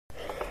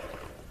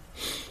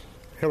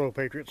Hello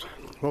Patriots,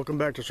 welcome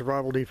back to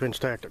Survival Defense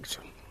Tactics,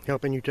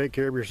 helping you take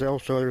care of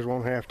yourself so others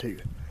won't have to.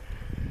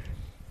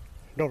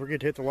 Don't forget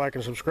to hit the like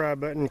and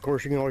subscribe button. Of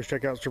course, you can always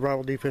check out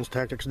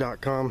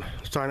survivaldefensetactics.com,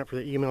 sign up for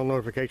the email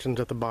notifications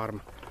at the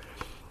bottom.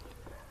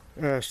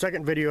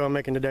 Second video I'm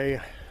making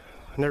today,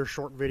 another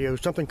short video,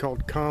 something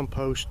called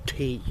Compost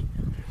Tea.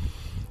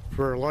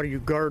 For a lot of you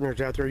gardeners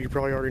out there, you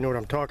probably already know what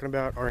I'm talking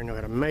about, already know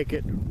how to make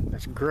it.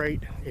 That's great.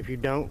 If you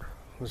don't,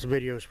 this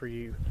video is for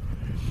you.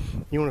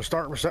 You want to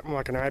start with something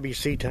like an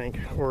IBC tank,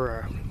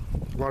 or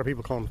a lot of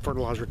people call them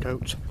fertilizer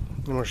totes.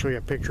 I'm going to show you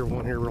a picture of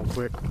one here real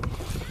quick.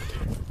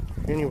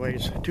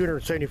 Anyways,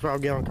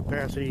 275 gallon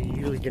capacity. You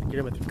usually get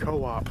them at the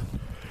co-op,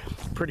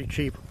 pretty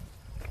cheap.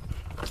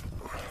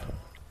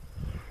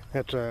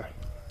 That's a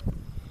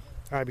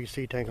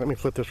IBC tank. Let me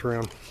flip this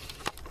around.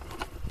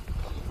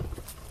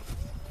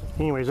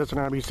 Anyways, that's an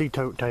IBC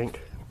tote tank,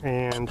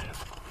 and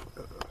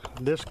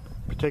this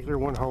particular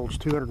one holds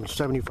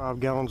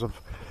 275 gallons of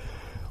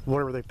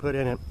whatever they put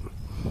in it.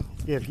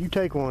 If you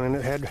take one and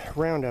it had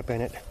Roundup in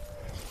it,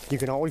 you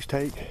can always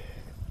fill it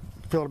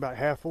about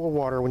half full of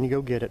water when you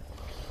go get it,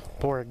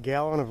 pour a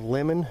gallon of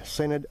lemon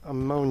scented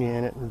ammonia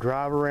in it, and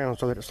drive around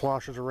so that it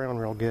sloshes around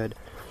real good.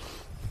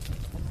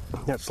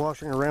 That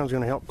sloshing around is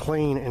going to help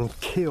clean and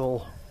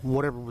kill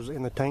whatever was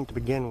in the tank to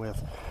begin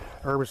with.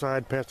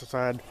 Herbicide,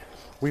 pesticide.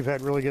 We've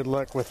had really good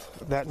luck with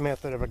that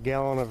method of a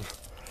gallon of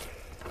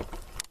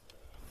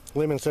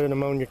lemon scented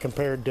ammonia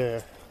compared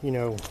to, you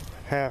know,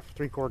 half,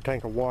 3/4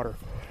 tank of water.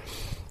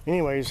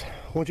 Anyways,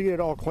 once you get it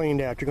all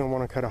cleaned out, you're going to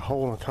want to cut a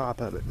hole in the top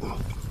of it.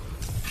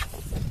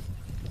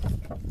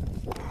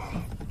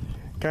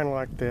 Kind of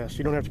like this.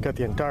 You don't have to cut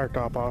the entire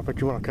top off,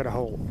 but you want to cut a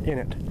hole in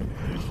it.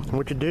 And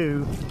what you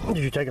do is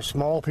you take a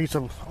small piece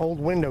of old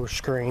window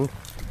screen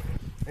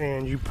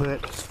and you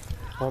put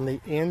on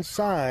the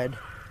inside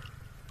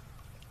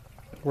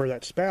where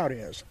that spout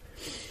is.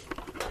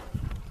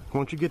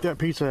 Once you get that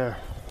piece of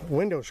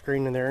window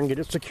screen in there and get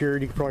it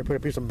secured, you can probably put a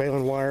piece of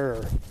baling wire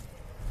or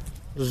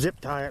zip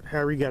tie it,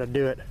 however you got to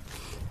do it.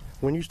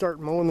 When you start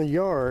mowing the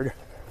yard,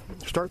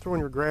 start throwing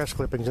your grass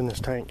clippings in this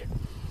tank.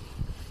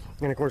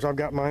 And of course, I've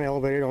got mine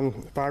elevated on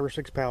 5 or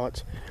 6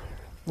 pallets,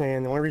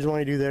 and the only reason why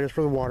you do that is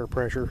for the water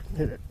pressure.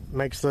 It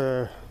makes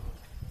the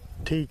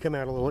tea come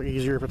out a little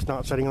easier if it's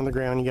not sitting on the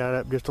ground. You got it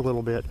up just a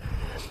little bit,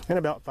 and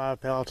about 5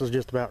 pallets is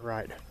just about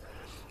right.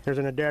 There's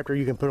an adapter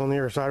you can put on the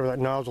other side where that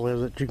nozzle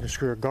is that you can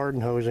screw a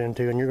garden hose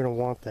into, and you're going to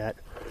want that.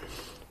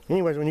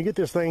 Anyways, when you get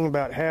this thing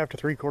about half to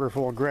 3/4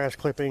 full of grass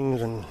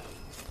clippings and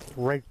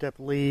raked up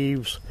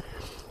leaves,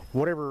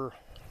 whatever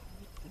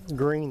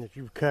green that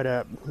you've cut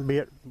up, be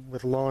it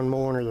with lawn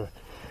mowing or the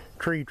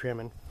tree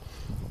trimming,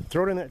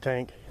 throw it in that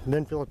tank, and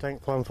then fill the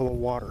tank plumb full of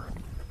water.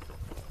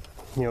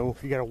 You know,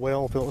 if you got a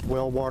well, fill it with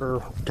well water,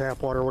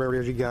 tap water, whatever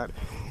it is you got.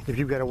 If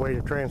you've got a way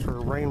to transfer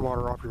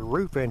rainwater off your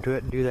roof into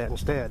it, do that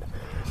instead.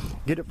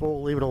 Get it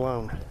full, leave it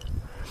alone.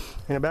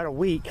 In about a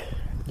week,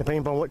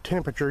 depending upon what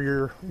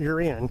temperature you're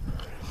in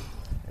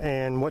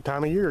and what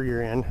time of year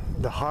you're in,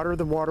 the hotter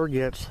the water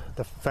gets,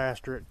 the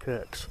faster it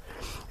cooks.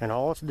 And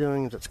all it's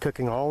doing is it's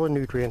cooking all the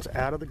nutrients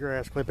out of the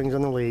grass clippings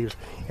and the leaves,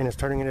 and it's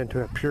turning it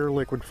into a pure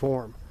liquid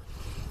form.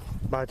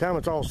 By the time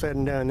it's all said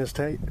and done, this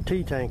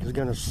tea tank is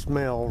going to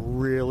smell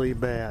really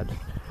bad,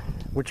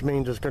 which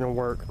means it's going to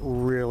work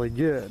really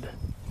good.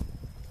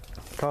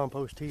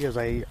 Compost tea is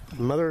a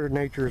Mother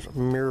Nature's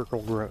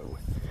miracle grow.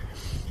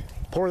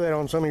 Pour that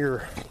on some of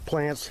your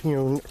plants, you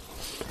know,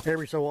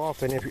 every so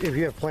often. If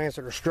you have plants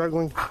that are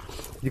struggling,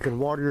 you can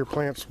water your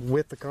plants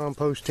with the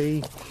compost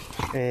tea,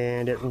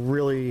 and it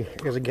really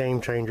is a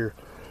game changer.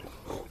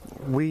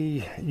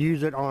 We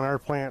use it on our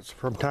plants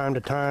from time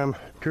to time,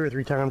 2 or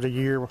 3 times a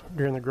year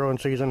during the growing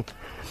season.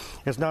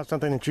 It's not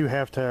something that you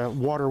have to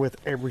water with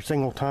every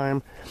single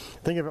time.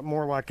 Think of it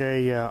more like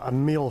a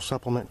meal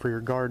supplement for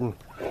your garden.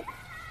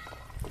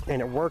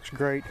 And it works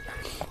great.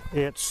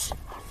 It's,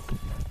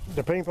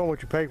 depending on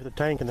what you pay for the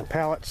tank and the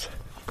pallets,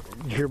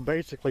 you're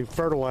basically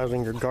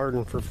fertilizing your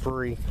garden for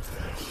free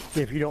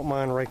if you don't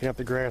mind raking up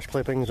the grass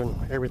clippings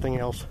and everything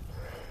else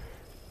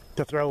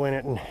to throw in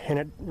it, and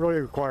it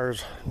really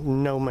requires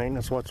no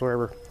maintenance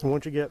whatsoever. And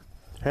once you get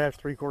half,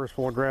 3/4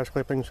 full of grass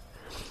clippings,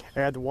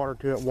 add the water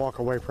to it, walk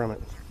away from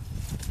it.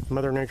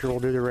 Mother Nature will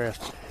do the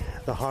rest.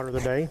 The hotter the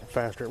day, the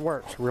faster it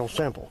works. Real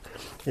simple.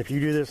 If you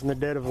do this in the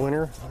dead of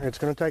winter, it's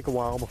going to take a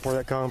while before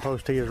that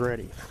compost tea is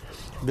ready.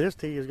 This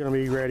tea is going to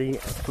be ready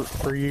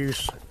for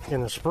use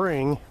in the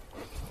spring,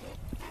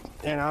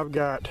 and I've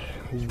got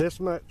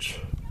this much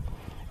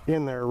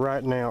in there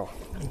right now.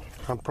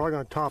 I'm probably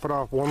going to top it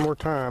off one more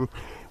time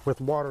with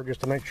water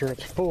just to make sure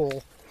it's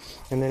full,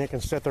 and then it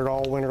can sit there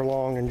all winter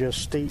long and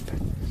just steep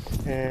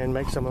and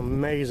make some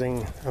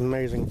amazing,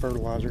 amazing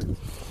fertilizer.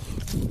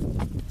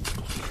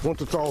 Once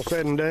it's all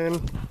said and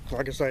done,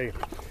 like I say,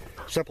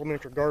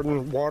 supplement your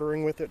garden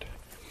watering with it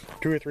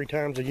 2 or 3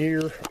 times a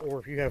year, or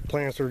if you have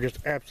plants that are just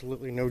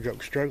absolutely no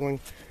joke struggling,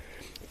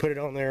 put it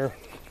on there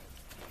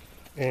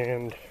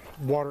and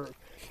water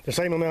the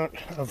same amount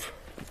of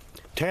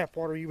tap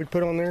water you would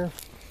put on there,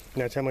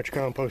 and that's how much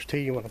compost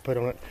tea you want to put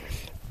on it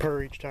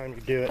per each time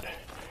you do it.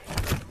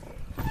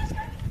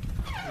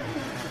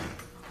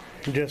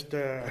 Just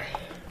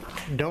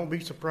don't be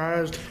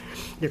surprised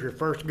if your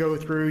first go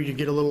through you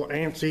get a little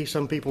antsy.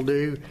 Some people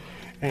do,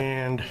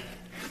 and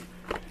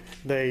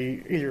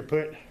they either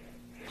put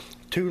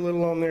too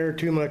little on there,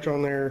 too much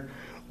on there,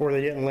 or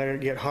they didn't let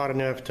it get hot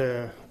enough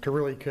to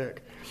really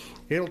cook.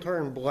 It'll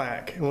turn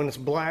black, and when it's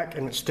black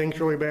and it stinks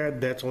really bad,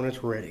 that's when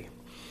it's ready.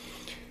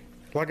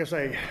 Like I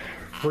say,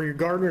 for your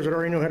gardeners that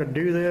already know how to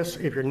do this,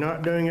 if you're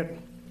not doing it,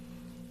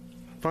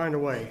 find a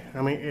way.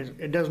 I mean,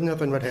 it does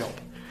nothing but help.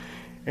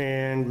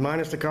 And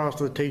minus the cost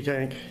of the tea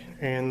tank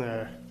and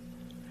the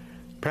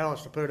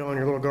pallets to put on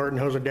your little garden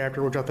hose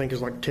adapter, which I think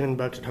is like $10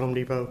 at Home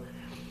Depot,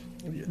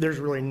 there's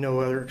really no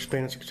other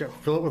expense except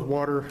fill it with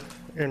water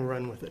and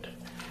run with it.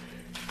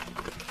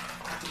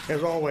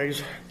 As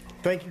always,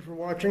 thank you for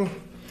watching.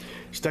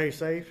 Stay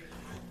safe.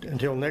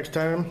 Until next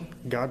time,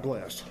 God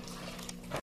bless.